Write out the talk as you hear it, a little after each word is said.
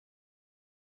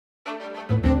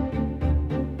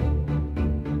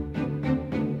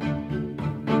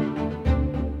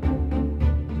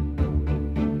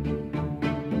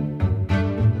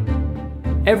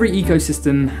Every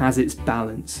ecosystem has its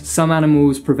balance. Some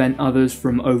animals prevent others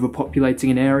from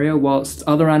overpopulating an area, whilst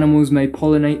other animals may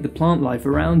pollinate the plant life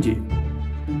around you.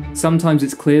 Sometimes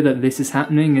it's clear that this is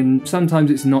happening, and sometimes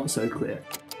it's not so clear.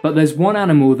 But there's one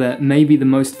animal that may be the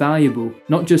most valuable,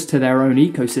 not just to their own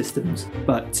ecosystems,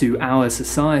 but to our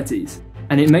societies.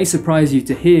 And it may surprise you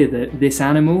to hear that this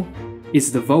animal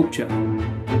is the vulture.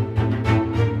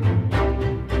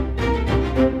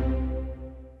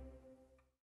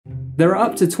 There are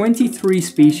up to 23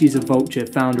 species of vulture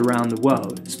found around the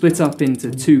world, split up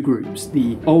into two groups,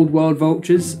 the Old World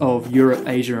vultures of Europe,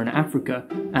 Asia and Africa,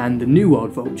 and the New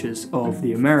World vultures of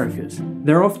the Americas.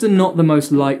 They're often not the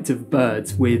most liked of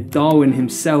birds, with Darwin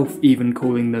himself even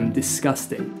calling them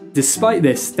disgusting. Despite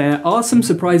this, there are some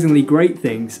surprisingly great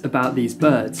things about these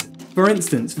birds. For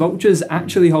instance, vultures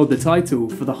actually hold the title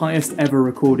for the highest ever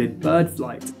recorded bird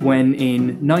flight, when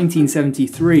in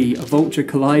 1973 a vulture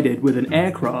collided with an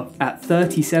aircraft at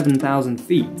 37,000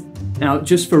 feet. Now,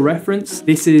 just for reference,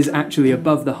 this is actually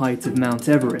above the height of Mount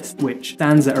Everest, which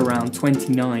stands at around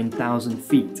 29,000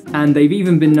 feet. And they've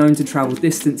even been known to travel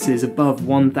distances above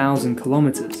 1,000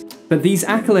 kilometers. But these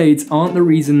accolades aren't the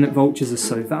reason that vultures are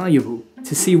so valuable.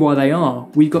 To see why they are,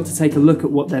 we've got to take a look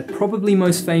at what they're probably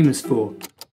most famous for: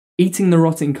 eating the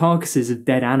rotting carcasses of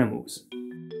dead animals.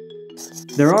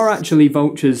 There are actually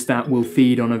vultures that will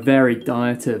feed on a varied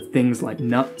diet of things like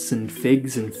nuts and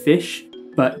figs and fish,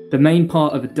 but the main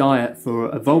part of a diet for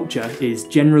a vulture is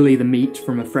generally the meat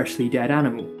from a freshly dead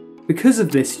animal. Because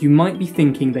of this, you might be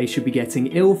thinking they should be getting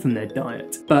ill from their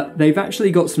diet, but they've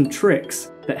actually got some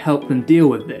tricks that help them deal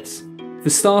with this. For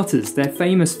starters, their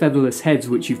famous featherless heads,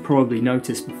 which you've probably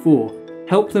noticed before,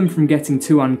 help them from getting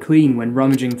too unclean when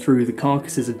rummaging through the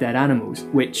carcasses of dead animals,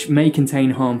 which may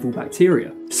contain harmful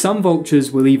bacteria. Some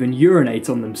vultures will even urinate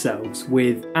on themselves,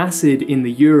 with acid in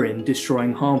the urine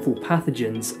destroying harmful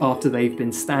pathogens after they've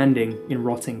been standing in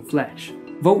rotting flesh.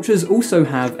 Vultures also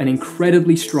have an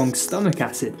incredibly strong stomach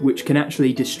acid, which can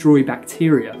actually destroy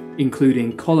bacteria,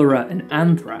 including cholera and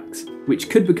anthrax, which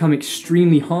could become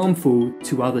extremely harmful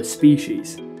to other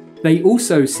species. They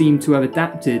also seem to have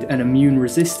adapted an immune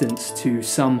resistance to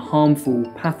some harmful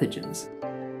pathogens.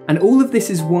 And all of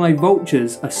this is why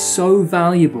vultures are so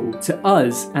valuable to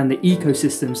us and the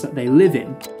ecosystems that they live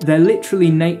in. They're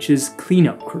literally nature's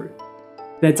cleanup crew.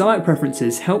 Their diet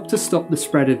preferences help to stop the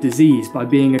spread of disease by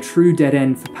being a true dead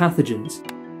end for pathogens.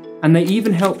 And they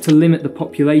even help to limit the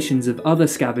populations of other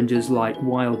scavengers like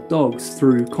wild dogs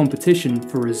through competition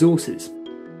for resources.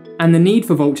 And the need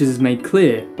for vultures is made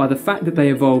clear by the fact that they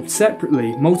evolved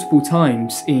separately multiple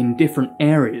times in different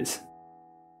areas.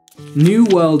 New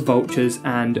World vultures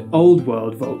and Old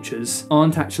World vultures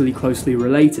aren't actually closely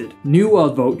related. New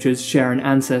World vultures share an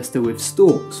ancestor with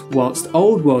storks, whilst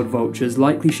Old World vultures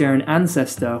likely share an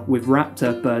ancestor with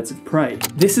raptor birds of prey.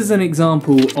 This is an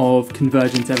example of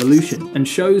convergent evolution and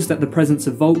shows that the presence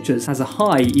of vultures has a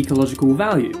high ecological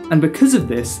value, and because of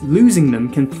this, losing them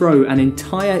can throw an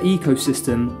entire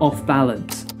ecosystem off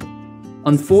balance.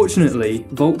 Unfortunately,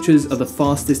 vultures are the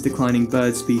fastest declining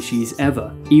bird species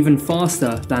ever, even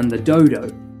faster than the dodo.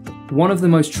 One of the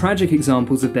most tragic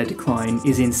examples of their decline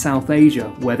is in South Asia,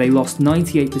 where they lost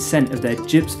 98% of their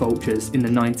gyps vultures in the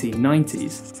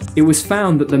 1990s. It was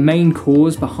found that the main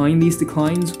cause behind these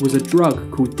declines was a drug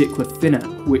called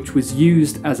diclofenac, which was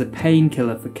used as a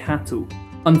painkiller for cattle.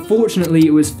 Unfortunately,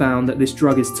 it was found that this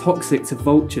drug is toxic to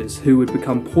vultures, who would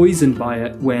become poisoned by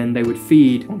it when they would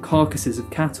feed on carcasses of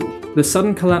cattle. The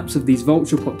sudden collapse of these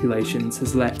vulture populations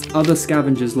has let other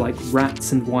scavengers like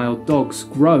rats and wild dogs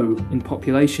grow in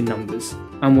population numbers.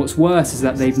 And what's worse is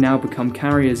that they've now become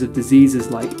carriers of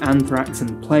diseases like anthrax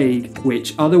and plague,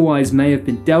 which otherwise may have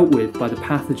been dealt with by the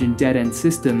pathogen dead-end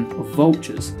system of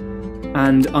vultures.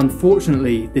 And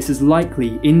unfortunately, this has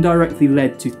likely indirectly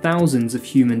led to thousands of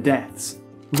human deaths.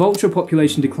 Vulture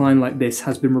population decline like this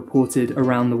has been reported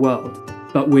around the world,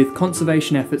 but with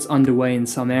conservation efforts underway in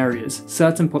some areas,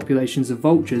 certain populations of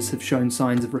vultures have shown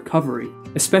signs of recovery,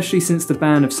 especially since the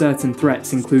ban of certain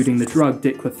threats including the drug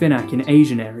diclofenac in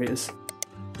Asian areas.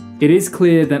 It is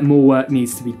clear that more work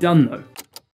needs to be done though.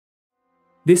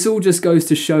 This all just goes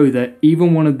to show that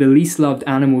even one of the least loved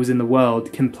animals in the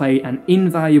world can play an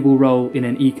invaluable role in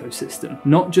an ecosystem,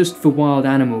 not just for wild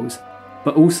animals,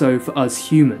 but also for us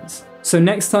humans. So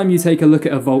next time you take a look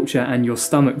at a vulture and your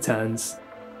stomach turns,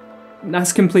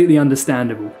 that's completely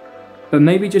understandable. But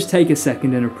maybe just take a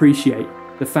second and appreciate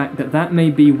the fact that that may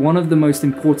be one of the most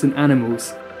important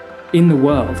animals in the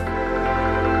world.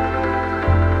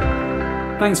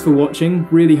 Thanks for watching,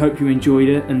 really hope you enjoyed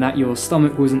it and that your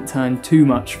stomach wasn't turned too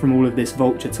much from all of this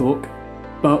vulture talk.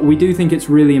 But we do think it's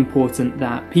really important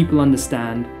that people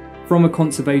understand, from a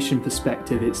conservation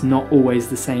perspective, it's not always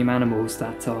the same animals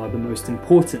that are the most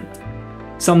important.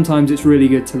 Sometimes it's really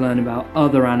good to learn about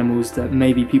other animals that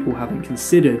maybe people haven't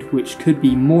considered, which could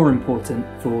be more important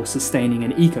for sustaining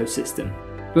an ecosystem.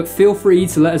 But feel free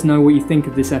to let us know what you think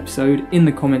of this episode in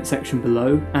the comment section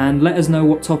below, and let us know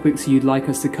what topics you'd like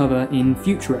us to cover in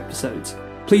future episodes.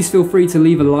 Please feel free to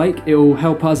leave a like, it will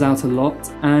help us out a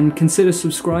lot, and consider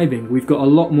subscribing, we've got a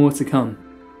lot more to come.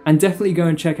 And definitely go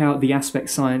and check out the Aspect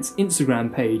Science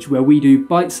Instagram page where we do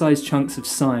bite-sized chunks of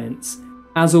science.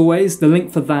 As always, the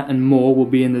link for that and more will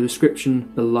be in the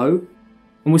description below,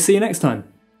 and we'll see you next time.